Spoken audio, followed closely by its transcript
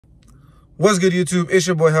What's good, YouTube? It's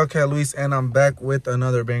your boy Hellcat Luis, and I'm back with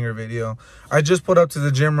another banger video. I just put up to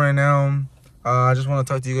the gym right now. I just want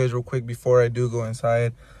to talk to you guys real quick before I do go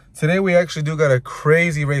inside. Today we actually do got a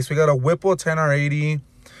crazy race. We got a Whipple 10R80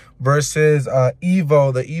 versus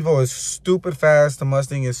Evo. The Evo is stupid fast. The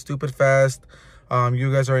Mustang is stupid fast.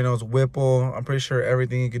 You guys already know it's Whipple. I'm pretty sure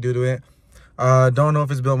everything you could do to it. Don't know if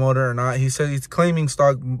it's built motor or not. He said he's claiming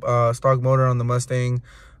stock motor on the Mustang.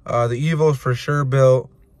 The Evo's for sure built.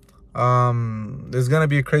 There's gonna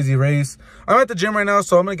be a crazy race. I'm at the gym right now,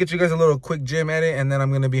 so I'm gonna get you guys a little quick gym edit, and then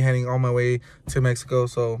I'm gonna be heading on my way to Mexico.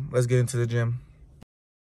 So let's get into the gym.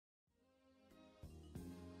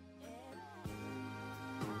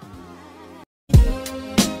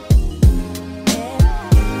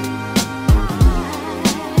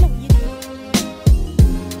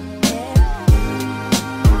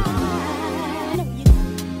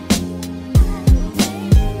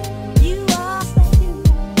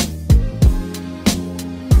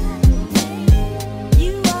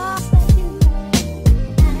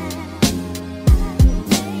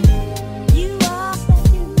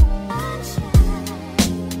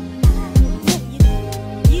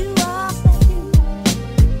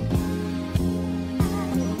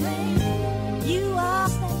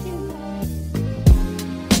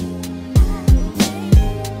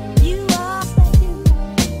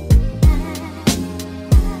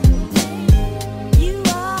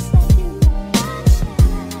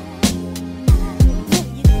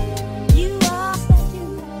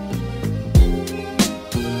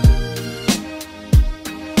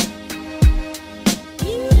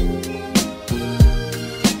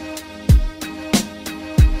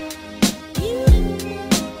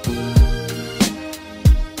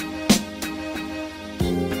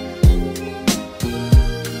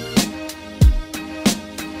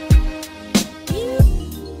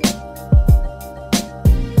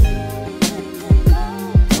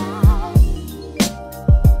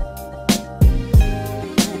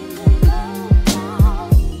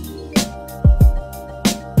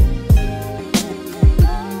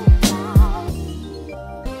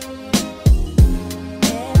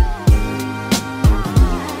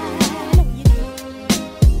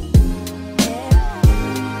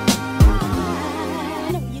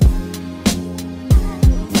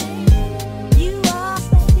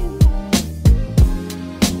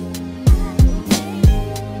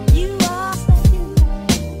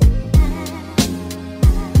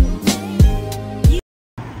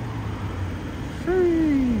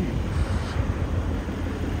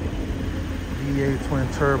 Twin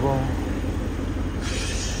turbo.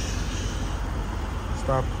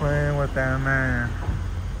 Stop playing with that man.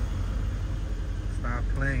 Stop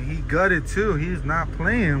playing. He gutted too. He's not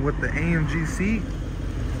playing with the AMG seat.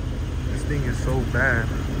 This thing is so bad.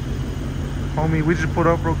 Homie, we just put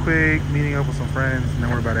up real quick, meeting up with some friends, and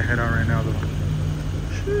then we're about to head out right now though.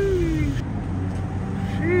 Sheesh.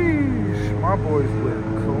 Sheesh. My boys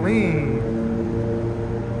look clean.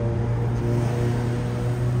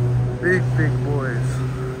 Big boys.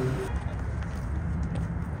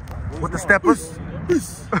 With the steppers.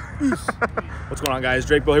 What's going on, guys?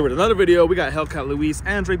 Drake Bill here with another video. We got Hellcat Luis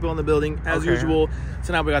and Drake Bill in the building as usual.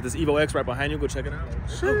 Tonight we got this Evo X right behind you. Go check it out.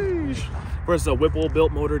 Sheesh. Versus a Whipple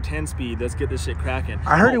built motor 10-speed. Let's get this shit cracking.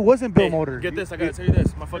 I heard it wasn't built motor. Get this, I gotta tell you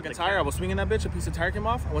this. My fucking tire, I was swinging that bitch, a piece of tire came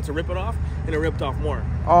off. I went to rip it off, and it ripped off more.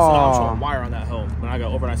 Oh. So now I'm showing wire on that hoe. When I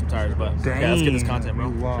got overnight some tires, but dang. Yeah, let's get this content, bro.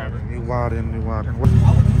 You wildin'.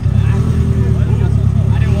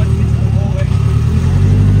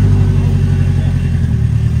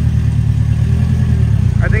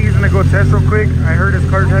 I think he's gonna go test real quick. I heard his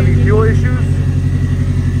car's having fuel issues,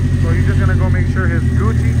 so he's just gonna go make sure his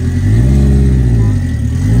Gucci.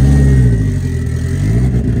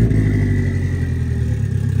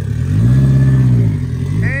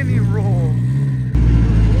 And he rolled.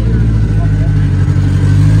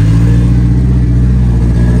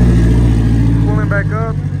 Pulling back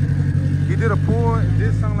up. He did a pull. It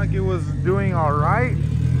did sound like it was doing all right.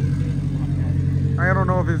 I don't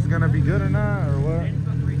know if it's gonna be good or not or what.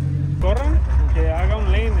 Corran, que haga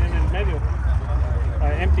un lane en el medio,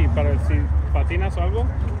 empty, para si patinas o algo,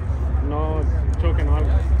 no choquen o algo.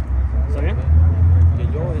 ¿Está bien?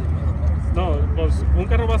 No, pues un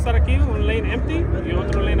carro va a estar aquí, un lane empty y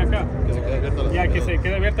otro lane acá. Que se quede abierta. Ya, que se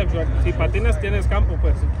quede abierta. Si patinas tienes campo,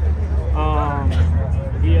 pues.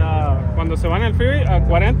 Y cuando se van al freeway a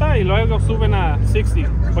 40 y luego suben a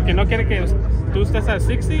 60, porque no quiere que tú estés a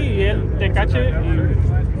 60 y él te cache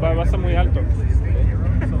y va a estar muy alto.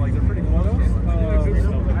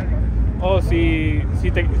 O si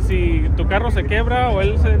tu carro se quebra o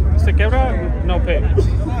él se quebra, no pay.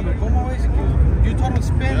 ¿Cómo ves que total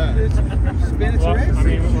spin, it's a Well, race. I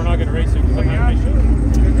mean, we're not gonna race him because I'm not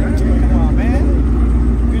gonna shoot. Come on, man.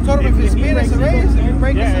 You told him if you spin, it's a race. If you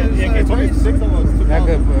break, it's a race. Not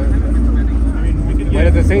good, but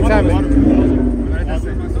at the same time,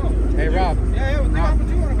 hey Rob.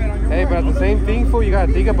 Hey, but at the same thing, fool, you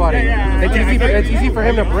gotta think about it. It's easy for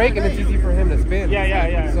him to break and it's easy for him to spin.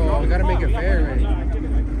 Yeah. So we gotta make it fair, man. He's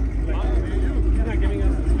not giving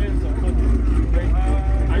us the spin, so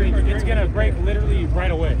I mean, it's gonna break literally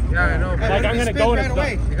right away. Yeah, I know. Like I'm gonna go right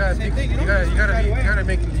away. You gotta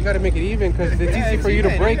make it even because it's easy for you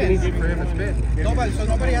to break and easy for him to spin. Nobody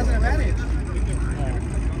has an advantage.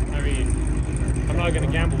 I mean, I'm not gonna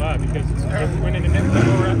gamble that because it's winning an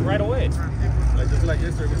instant right away. Just like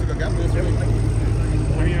this, it's a gamble.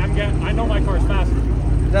 I mean, I know my car's faster.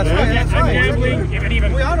 That's right. That's I'm right. gambling if it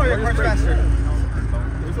even. We all know your car's faster.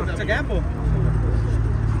 It's a gamble.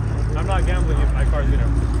 I'm not gambling if my car's gonna.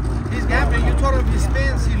 He's gambling. You told him if he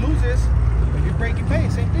spins, he loses. If you break, you pay.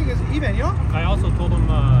 Same thing. It's even, you know? I also told him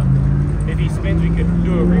if he spins, we could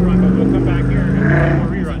do a rerun, but we'll come back here and do one more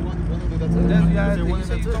rerun.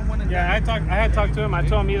 Yeah, I had talked to him. I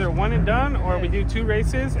told him either one and done or we do 2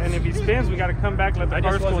 races, and if he spins, we got to come back, let the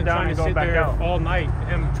cars cool down, and go back out all night.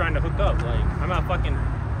 Him trying to hook up, like I'm not fucking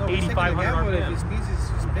 8,500 RPM. If he spins, he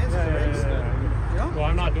spins. It's a race. You know? Well,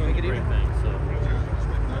 I'm not doing the break thing, so.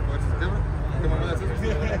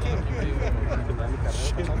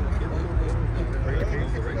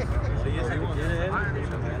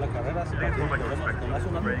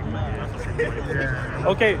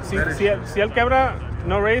 Okay, si él quebra,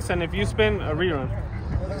 no race, and if you spin, a rerun.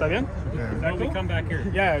 ¿Está bien? Yeah. We come back here.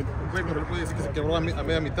 Yeah.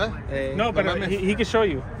 No, but he can show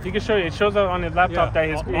you. He can show you. It shows on his laptop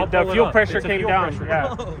that the fuel pressure came down.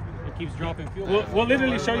 Yeah. It keeps dropping fuel. We'll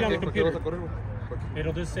literally show you on the computer.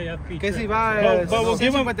 It'll just say FP. Que si va but we'll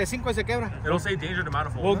give him 55 y se quebra. It'll say danger to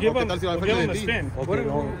manifold. We'll give him a spin.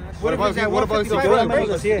 What about is he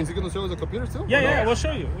going to show us the computer still? Yeah, we'll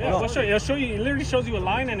show you. Yeah, we'll show you. It'll show you. It literally shows you a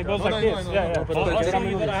line and it goes like this. Yeah. I'll show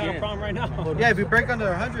you that I have a problem right now. Yeah, if you break under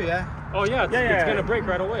 100, yeah. Oh yeah, it's gonna break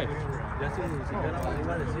right away.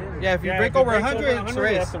 Yeah, if you break over 100, it's a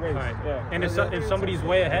race. Right. Yeah. And if somebody's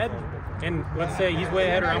way ahead, and let's say he's way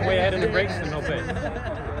ahead or I'm way ahead in the brakes, then no pay.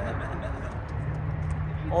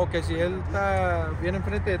 O que si él está bien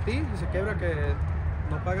enfrente de ti y se quebra, que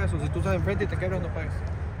no pagas, o si tú estás enfrente y te quebras, no pagas.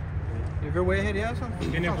 If you're way ahead, yeah, so.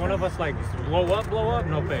 And if one of us like blow up,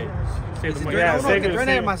 no pay. Save the money. Yeah, save your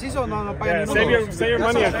money. Macizo, no pagas ni uno. Save your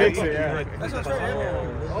money and fix it. Yeah. That's right.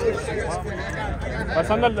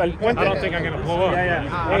 Pasando el puente. I don't think I'm gonna blow up. Yeah.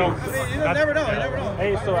 You never know.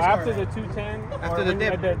 Hey, so after the 210, after the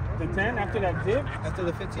dip, the 10, after that dip, after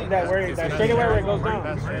the 15, that straightaway where it goes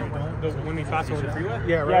down. When we pass over the freeway.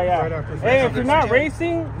 Yeah, right after. Hey, if you're not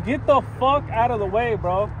racing, get the fuck out of the way,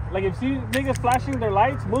 bro. Like if you niggas flashing their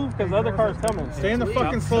lights, move because the other car's coming. Stay in the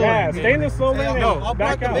fucking slow lane. Yeah, stay in the slow lane. I'll block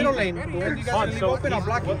back the out. middle lane. When you guys leave open, I'll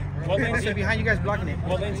block it. What lane's behind you guys blocking it?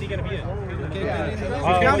 What lane's he gonna be in?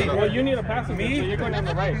 Well, you need a passenger. Me? So you're going on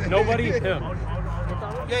the right. Nobody, him.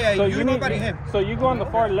 Yeah, so you nobody him. So you go on the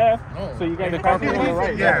far left, so you guys are carpool on the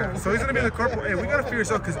right. Yeah, so he's gonna be in the carpool. Hey, we gotta figure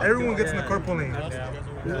this out because everyone gets in the carpool lane.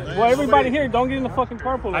 Well, everybody here, don't get in the fucking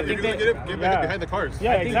carpool lane. I think they get behind the cars.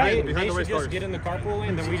 Yeah, exactly. Behind the race cars. Just get in the carpool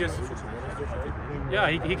lane, then we just. Yeah,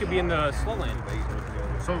 he could be in the slow lane.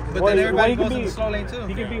 So, but then everybody goes in the slow lane too.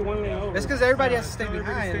 He could be one lane over. It's because everybody has to stay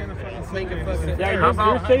behind. Yeah,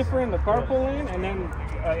 you're safer in the carpool lane, and then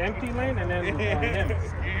empty lane, and then him.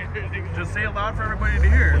 Just say it loud for everybody to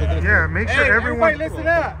hear. Yeah, make sure everyone. Everybody listen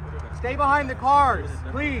up. Stay behind the cars,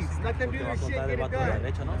 please. Let them do their shit, get it done.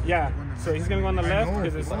 Yeah, so he's gonna go on the left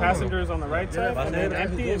because his passenger's on the right side, and then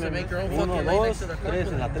empty, and then make your own fucking lane next to the cars.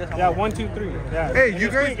 Yeah, 1, 2, 3. Yeah. Hey, you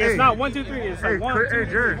guys. It's not 1, 2, 3. It's like 1, 2, 3.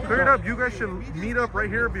 Hey, Jared, clear it up. You guys should meet up right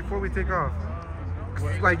here before we take off.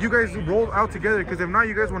 Like you guys roll out together, because if not,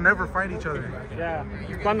 you guys will never find each other. Yeah.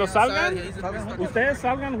 Cuando salgan, ustedes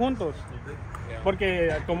salgan juntos.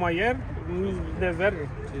 Porque como ayer, desverde.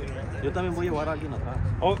 Yo también voy a llevar a alguien atrás.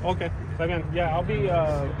 Oh, okay. Está bien. Yeah, I'll be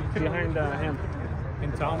behind him.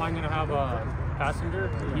 And tell him I'm going to have a passenger.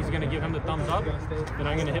 He's going to give him the thumbs up. Then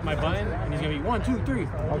I'm going to hit my button. And he's going to be 1, 2, 3.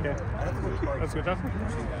 Okay. That's good.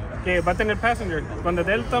 Que va a tener passenger. Cuando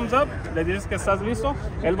dé el thumbs up, le dices que estás listo.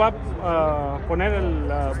 Él va a poner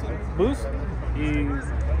el boost y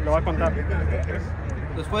lo va a contar.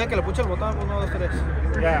 Después de que le puche el botón, 1, 2, 3.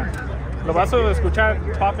 Yeah. Lo vas a escuchar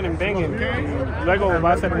popping and banging. Luego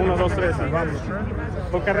va a ser 1, 2, 3 y vamos.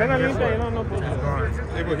 Por carrera limpia, no.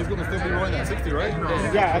 Hey, but he's gonna still be rolling at 60, right?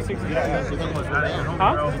 Yeah, at 60. Yeah. So then what's going down?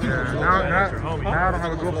 Huh? Now I don't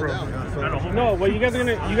have a GoPro. No, well, you guys are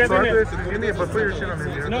gonna. But put your shit on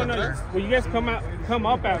this. No. Well, you guys come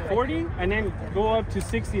up at 40 and then go up to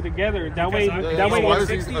 60 together. That way,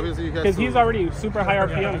 because he's already super high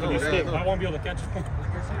RPM when he stick. I won't be able to catch him.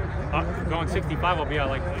 Going 65, I'll be at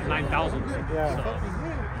like 9,000. Yeah.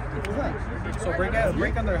 So break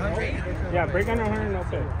under 100. Yeah, break under 100, no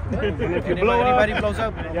pay. And if you And blow if up, anybody blows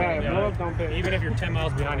up, blow up, don't pay. Even if you're 10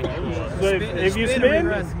 miles behind him. So if you spin,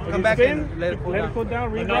 come back and let it cool down,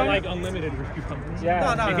 But rerun. not like unlimited reruns.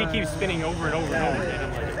 Yeah. No. If he keeps spinning over and over and over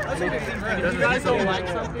again, I'm like, If you guys don't like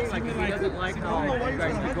something, like if he doesn't like how you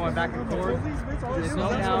guys keep going back and forth, just slow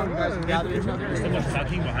down, you guys can gather each other.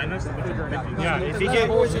 yeah, if he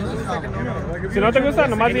gets, Si no te gusta,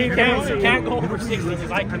 nomás di he can't go over 60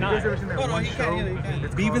 because I cannot. No, he can't either.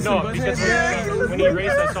 He can't. No, because when he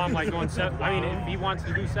raced, I saw him like going 7. I mean, if he wants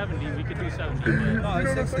to do 70, we could do 70. No,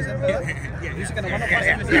 he's 60. He's gonna want to pass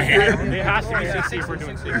him. It has to be 60 if we're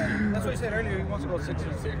doing 60. That's what he said earlier. He wants to go 60. Go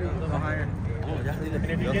higher.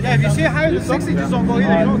 Yeah, if you see it higher than 60, just don't go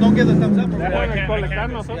either. Don't give the thumbs up. Déjame colectar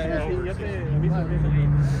nosotros y yo te aviso bien.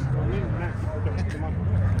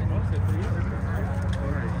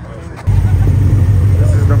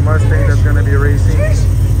 This is the Mustang that's gonna be racing.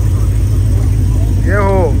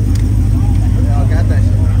 Yo. I got that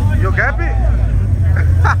shit. You got it?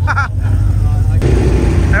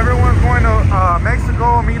 Everyone's going to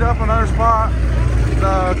Mexico, meet up another spot.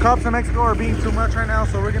 The cops in Mexico are being too much right now,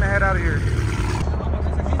 so we're gonna head out of here.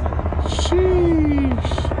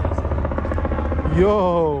 Sheesh.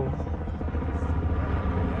 Yo.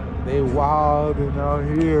 They wildin' out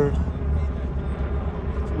here.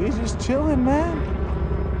 We just chilling, man.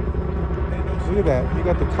 Look at that. You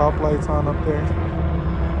got the cop lights on up there.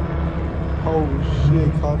 Holy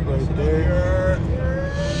shit, cop right there.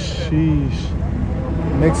 Sheesh.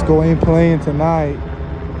 Mexico ain't playing tonight.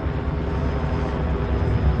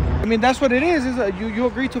 I mean, that's what it is. You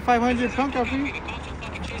agreed to 500 punk out fee?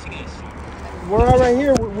 We're all right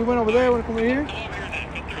here. We went over there. Want to come over here?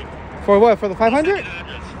 For what? For the 500?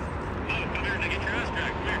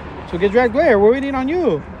 So get dragged where? We're waiting on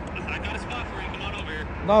you. I got a spot for you. Come on over here.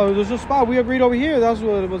 No, there's no spot. We agreed over here. That's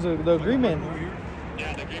what it was the agreement.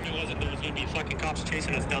 Yeah, the agreement was that there was going to be fucking cops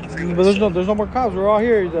chasing us down the freeway. But there's no more cops. We're all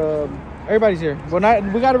here. Everybody's here. We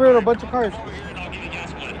got rid of a bunch of cars. I'll give you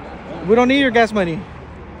gas money. We don't need your gas money. All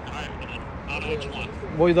right, well then, I don't know what you want.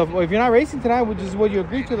 Well, if you're not racing tonight, which is what you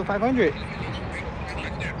agreed to, the 500. I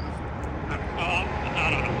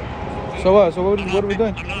don't know. So what? So what are we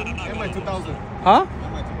doing? I'm not And my 2,000. Huh?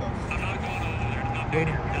 And my 2,000. I'm not going over there. I'm not paying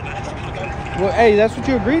you. Well, hey, that's what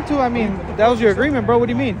you agreed to. I mean, that was your agreement, bro. What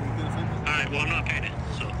do you mean? All right, well, I'm not paying it.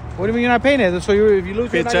 So, What do you mean you're not paying it? So if you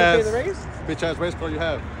lose, you're not gonna pay the race? Bitch ass race car you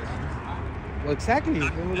have. Well, exactly.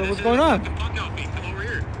 What's going on? fuck out me. Come over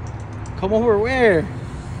here. Come over where?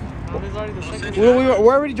 We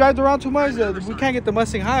already drive around too much. We can't get the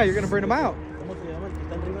Mustang high. You're gonna burn them out.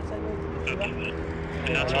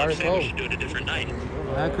 And that's what I'm saying. We should do it a different night.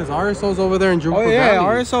 Yeah, because RSO's over there in Oh Juniper yeah,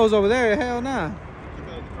 Valley. RSO's over there. Hell nah.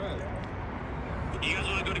 You guys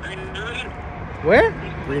want to go to Green River then? Where?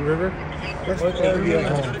 Green River? That's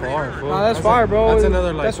far. No, that's far, bro. That's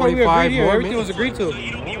another like That's why we 25 agreed here. more Everything was minutes. agreed to.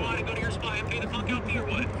 You want to go to your spot and pay the fuck out fee or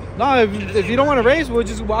what? No, if you don't want to race,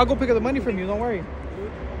 I'll go pick up the money from you. Don't worry.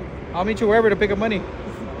 I'll meet you wherever to pick up money.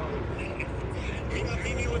 Meet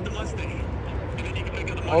me with the Mustang. And then you can pick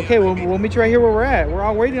up the money. Okay, we'll meet you right here where we're at. We're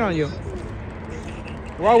all waiting on you.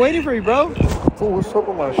 We're all waiting for you, bro. Ooh, what's up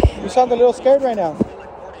with my shit? You sound a little scared right now.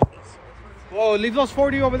 Whoa, leave those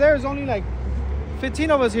 40 over there. There's only like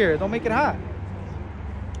 15 of us here. Don't make it hot.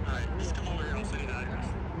 Alright, just come over here. I'll send you the address.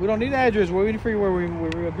 We don't need the address. We're waiting for you where we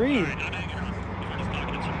agreed. Alright, I'm hanging around. We're just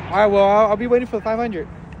talking in circles. All right, well, I'll be waiting for the 500.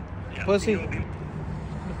 Yeah, Pussy. okay.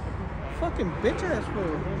 Fucking bitch ass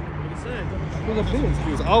fool. Who's a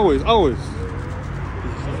bitch? Always.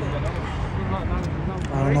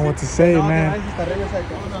 I don't know what to say, man.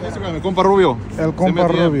 Instagram, el compa Rubio. El compa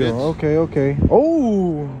CMTM, Rubio. bitch. Okay.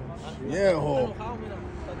 Oh. Yeah.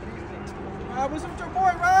 What's up with your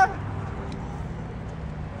boy, Rob?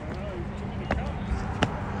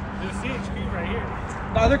 There's CHP right here.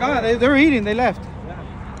 No, they're gone. They were eating. They left.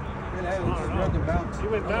 He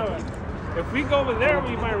went that way. If we go over there,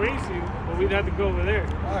 we might race you, but we'd have to go over there.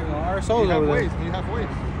 Our souls over there. You halfway. Or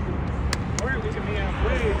we can meet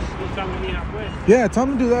halfway. We'll tell them to meet halfway. Yeah, tell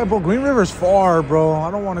them to do that, bro. Green River's far, bro. I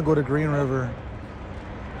don't want to go to Green River.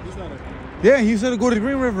 Yeah, he said to go to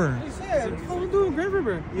Green River. He said, what are we doing, Green River?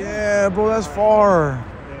 River. Yeah, bro, that's far.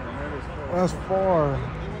 That's far.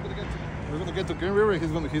 We're gonna get to Green River.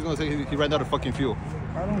 He's gonna say he ran out of fucking fuel.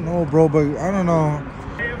 I don't know, bro, but I don't know.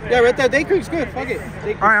 Yeah, right there. Day Creek's good. Fuck it.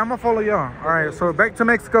 All right, I'm gonna follow y'all. All right, so back to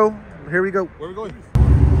Mexico. Here we go. Where are we going?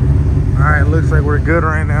 All right, looks like we're good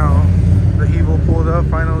right now. The Evo pulled up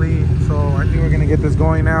finally, so I think we're gonna get this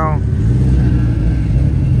going now.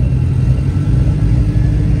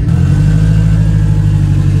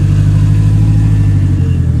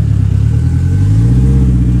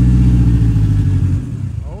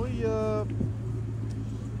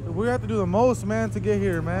 We have to do the most, man, to get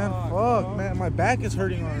here, man. Fuck, man, my back is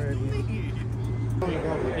hurting already.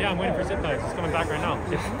 Yeah, I'm waiting for zip ties. It's coming back right now.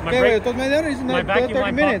 My vacuum 30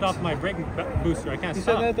 line minutes. popped off my brake booster. I can't He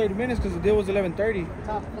stop. said that 30 minutes because the deal was 11:30.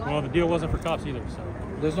 Well, the deal wasn't for cops either, so.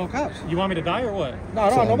 There's no cops. You want me to die or what?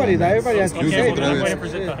 No, nobody died. Everybody has to be Okay, safe. well, I'm waiting for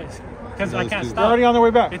zip ties. Because I can't They're stop. already on their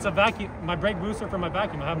way back. It's a vacuum. My brake booster for my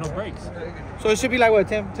vacuum. I have no brakes. So it should be like what,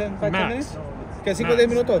 5, 10 minutes? Que 5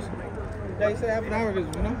 Max. minutos. Yeah, he said half an hour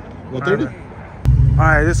because, you know. 1:30. All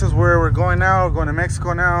right, this is where we're going now. We're going to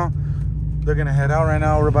Mexico now. They're gonna head out right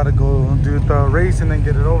now. We're about to go do the race and then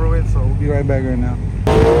get it over with. So we'll be right back right now.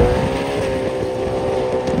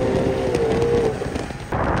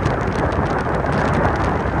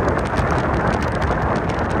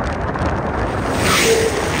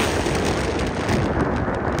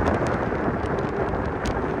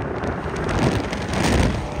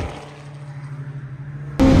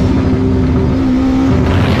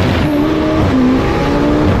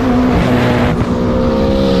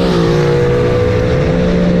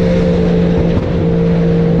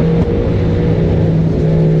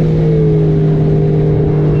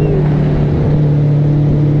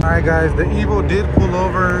 Guys, the Evo did pull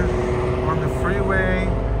over on the freeway.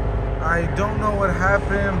 I don't know what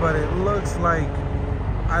happened, but it looks like,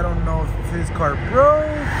 I don't know if his car broke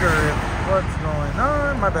or if what's going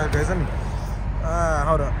on. My bad, guys. Let me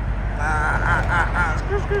hold up.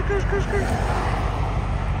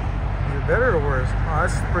 Is it better or worse? Oh,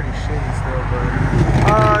 that's pretty shitty still,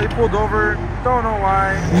 but he pulled over. Don't know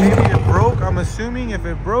why. Maybe it broke. I'm assuming if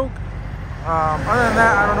it broke. Other than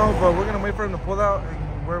that, I don't know, but we're gonna wait for him to pull out.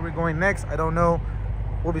 Where are we going next? I don't know.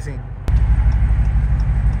 We'll be seeing.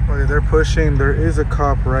 Okay, they're pushing. There is a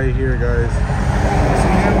cop right here, guys.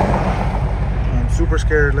 See him? I'm super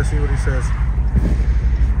scared. Let's see what he says.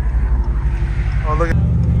 Oh, look at.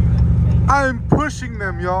 I'm pushing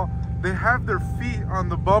them, y'all. They have their feet on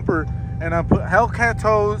the bumper, and I put Hellcat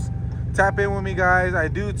tows. Tap in with me, guys. I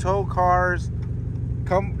do tow cars.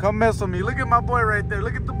 Come mess with me. Look at my boy right there.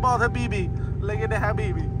 Look at the bald Habibi. Look at the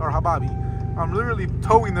Habibi or Hababi. I'm literally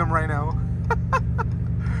towing them right now.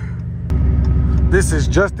 This is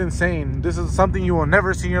just insane. This is something you will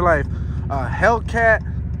never see in your life. Hellcat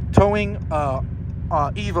towing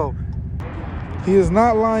Evo. He is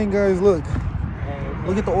not lying, guys. Look.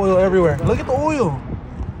 Look at the oil everywhere. Look at the oil.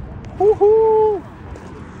 Woohoo!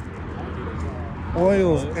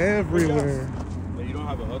 Oil's everywhere. You don't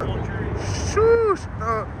have a hood one?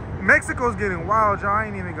 Shoosh! Mexico's getting wild, y'all. I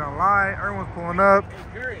ain't even gonna lie. Everyone's pulling up.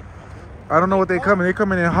 I don't know what they coming. They're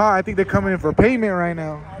coming in hot. I think they're coming in for payment right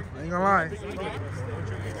now. I ain't gonna lie.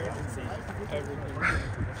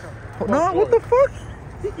 No, what the fuck?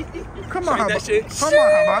 Come on, come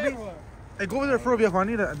on, Bobby. Hey, go over there for a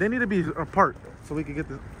viejo. They need to be apart so we can get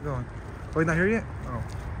this going. Oh, he's not here yet? Oh.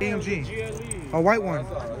 AMG. A white one.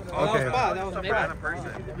 Okay. That was Spa.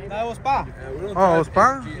 That was Spa. Oh,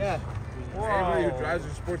 Spa? Yeah. Everybody who drives or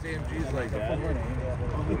sports AMG is like,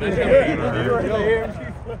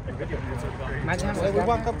 We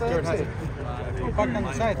walked up the exit. We parked on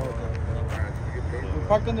the side. We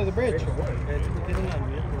parked under the bridge.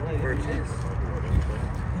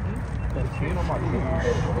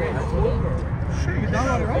 Shit, you down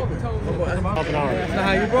on it, right? Half an hour.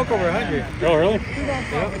 Nah, you broke over 100. Oh, really?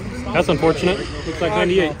 Yeah. That's unfortunate. Looks like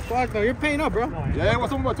 98. Fuck no, you're paying up, bro. yeah,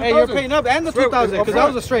 what's up about 2000? Hey, you're paying up and the 2000 because that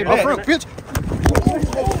was a straight bet. Bitch.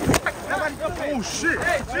 Oh, shit.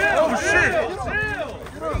 Oh, shit.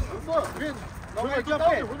 What's up, bitch? Nobody jump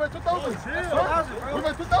in. What about 2000? What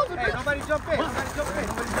about 2000, Hey, bitch? nobody jump in. Nobody jump in.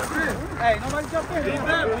 Hey, nobody jump in. Leave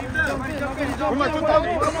them. Nobody jump in. What about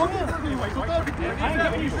 2000? What about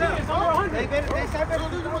 2000? They said better.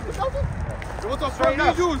 What's up, straight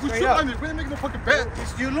up? We shoot on it. We ain't making no fucking bet.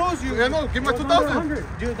 You lose, you. Yeah, no, give my 2000.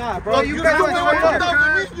 Dude, nah, bro. Bro, You you bet got on my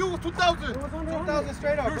 2000. You was 2000. 2000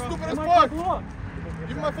 straight up, You're bro. stupid as fuck.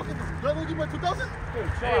 Give me my fucking. Y'all gonna give me my 2000?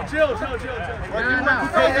 Chill. Give me my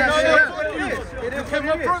 2000. It is You came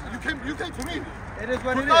what up it first. is. You came to me. It is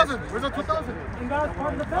what it is. 2000. Where's the 2000?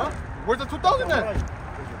 Where's the 2000 at?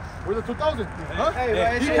 Where's the 2000? Huh?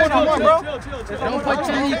 Hey, He hey, put on one, bro. Don't put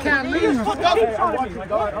you, you can't leave. What the fuck?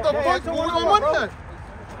 Where's my money at?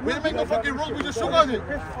 We didn't make no fucking rules, we just shook on it.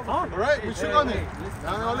 Alright, we shook on it.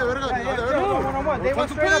 They went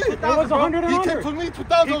straight up 2,000. It was 100 and He under. came to me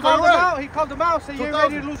 2,000. He called them out, said you're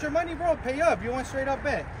ready to lose your money, bro. Pay up. You went straight up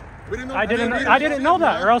bet. I didn't know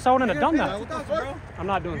that, or else I wouldn't have done that. I'm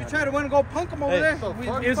not doing You that. tried to want to go punk him over there.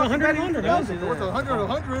 It was 100 and under. It was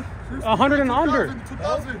 100. 100 and under.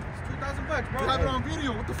 2,000. $2,000, bro. You have it on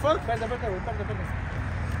video. What the fuck? That's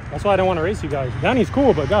why I don't want to race you guys. Danny's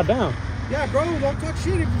cool, but goddamn. Yeah, bro, don't talk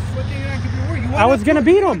shit if you fucking not give you a word. I was gonna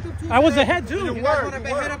beat him. I was ahead too. You guys want to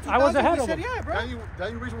bet head up 2,000? I was ahead of him. Yeah, bro.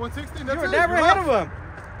 Then you reached 160. You were never ahead of him.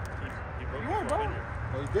 You were, bro.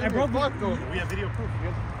 I broke We have video proof.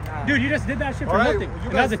 Dude, you just did that shit for nothing.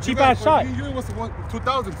 And that's a cheap ass shot. You was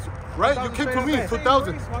 2,000, right? You came to me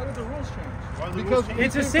 2,000. Why did the rules change? Because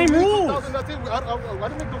it's the same rules. That's it. I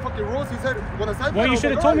didn't make no fucking rules. He said when I said. Well, you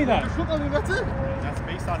should have told me that. That's it. That's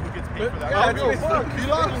based on who gets paid for that. Yeah, we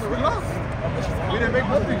lost. We lost. We didn't make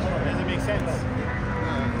nothing. Doesn't make sense.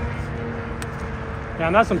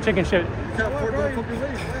 Yeah, that's some chicken shit. You can't afford no fucking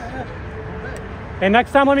race. Hey,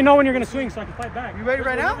 next time let me know when you're gonna swing so I can fight back. You ready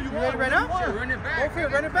right now? You ready right now? Sure, run it back. Go for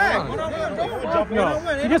it, run it back. No,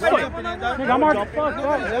 you just fight. Nigga, I'm already fucked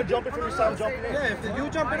up. Jumping from your side, jumping in. Yeah, if you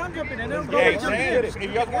jump in, I'm jumping in. Let him go. If you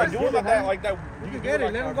guys want to do it like that, You can get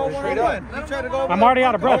it. Let him go one-on-one. You try to go. I'm already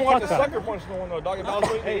out of breath. Fuck that. sucker punch no one though, dog. If I was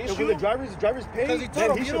hey, if the driver's paid, Because he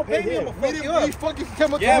told him, you don't pay me, I'm going to fuck you He up. fucking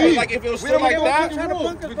came up to yeah, me. but like if it was still like that,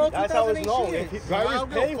 That's how it's known. If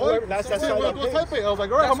drivers pay, whoever, that's how I was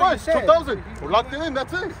like, all right, how much? 2,000. We're locked in.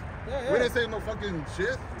 That's it. We didn't say no fucking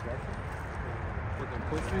shit. Fucking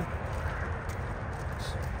pussy.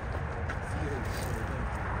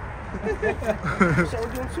 So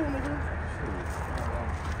we're doing two, nigga.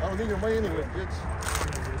 I don't need your money anyway, bitch.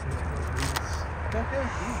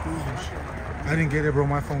 I didn't get it, bro.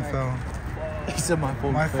 My phone fell. He said my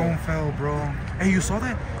phone. My phone fell, bro. Hey, you saw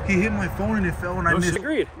that? He hit my phone and it fell, and I missed.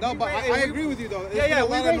 Agreed. No, but I agree with you though. Yeah,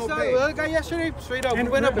 we raced the other guy yesterday straight up. We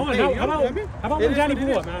went up and paid. How about when Danny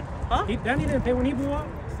blew up, man? Huh? Danny didn't pay when he blew up?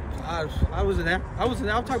 I wasn't there. I'm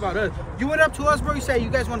talking about us. You went up to us, bro. You said you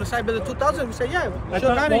guys want to side by the 2,000. We said, yeah. I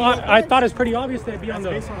thought it's pretty obvious that it'd be on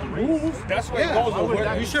the rules. That's what it goes.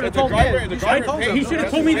 You should have told me. He should have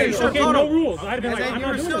told me that, okay, no rules. I'd have been like, I'm you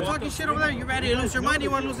not were doing still it. talking shit over there. You ready to lose your money?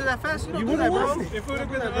 You want to lose it that fast? You don't do that, bro. If it would have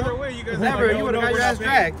been the other way, you guys never. You would have got your ass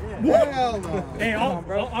dragged. Hell no. Hey,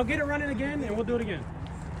 I'll get it running again, and we'll do it again.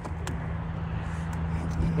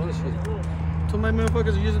 Too many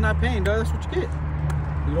motherfuckers are using that pain, dog. That's what you get.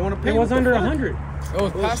 You don't want to pay. It was under 100. It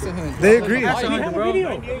was past 100. They agree. We have a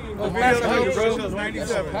video.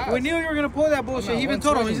 We knew you were gonna pull that bullshit. He even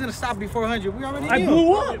told him he's gonna stop before 100. We already knew. I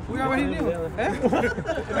blew up. We already knew.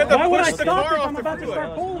 Why would I stop if I'm about to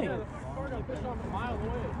start pulling?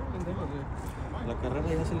 La carrera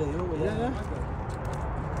ya se le dio, güey.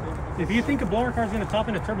 If you think a blower car is going to top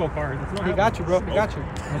in a turbo car, that's not He got you, bro. He got you.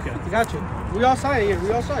 Okay. He got you. We all saw it here.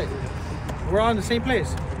 We all saw it. We're all in the same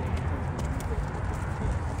place.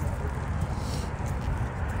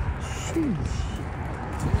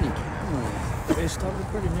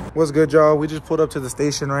 What's good, y'all? We just pulled up to the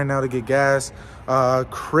station right now to get gas.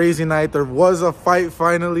 Crazy night. There was a fight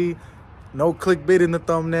finally. No clickbait in the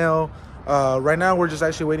thumbnail. Right now we're just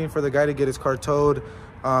actually waiting for the guy to get his car towed.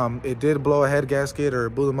 It did blow a head gasket or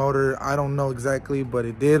blew the motor. I don't know exactly, but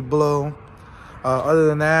it did blow. Other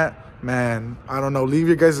than that, man, I don't know. Leave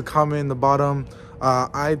your guys' comment in the bottom.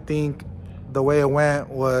 I think the way it went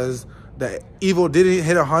was that Evo didn't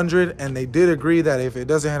hit 100, and they did agree that if it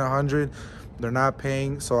doesn't hit 100, they're not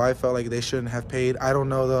paying. So I felt like they shouldn't have paid. I don't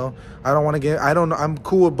know though. I don't want to get. I don't know. I'm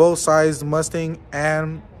cool with both sides, Mustang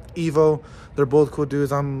and Evo. They're both cool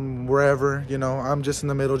dudes. I'm wherever, you know. I'm just in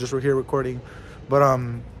the middle, just here recording. But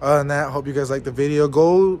other than that, hope you guys like the video.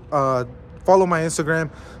 Go follow my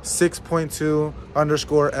Instagram,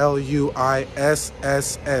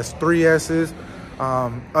 6.2_LUISSS, 3 S's.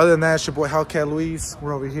 Other than that, it's your boy Hellcat Luis.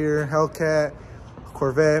 We're over here. Hellcat,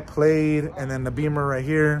 Corvette, Played, and then the Beamer right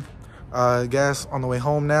here. Gas on the way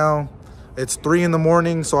home now. It's 3 in the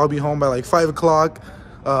morning, so I'll be home by like 5 o'clock.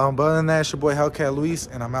 But other than that, it's your boy Hellcat Luis,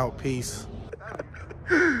 and I'm out. Peace.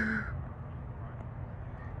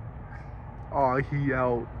 Oh, he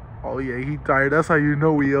out. Oh, yeah, he tired. That's how you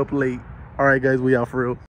know we up late. All right, guys, we out for real.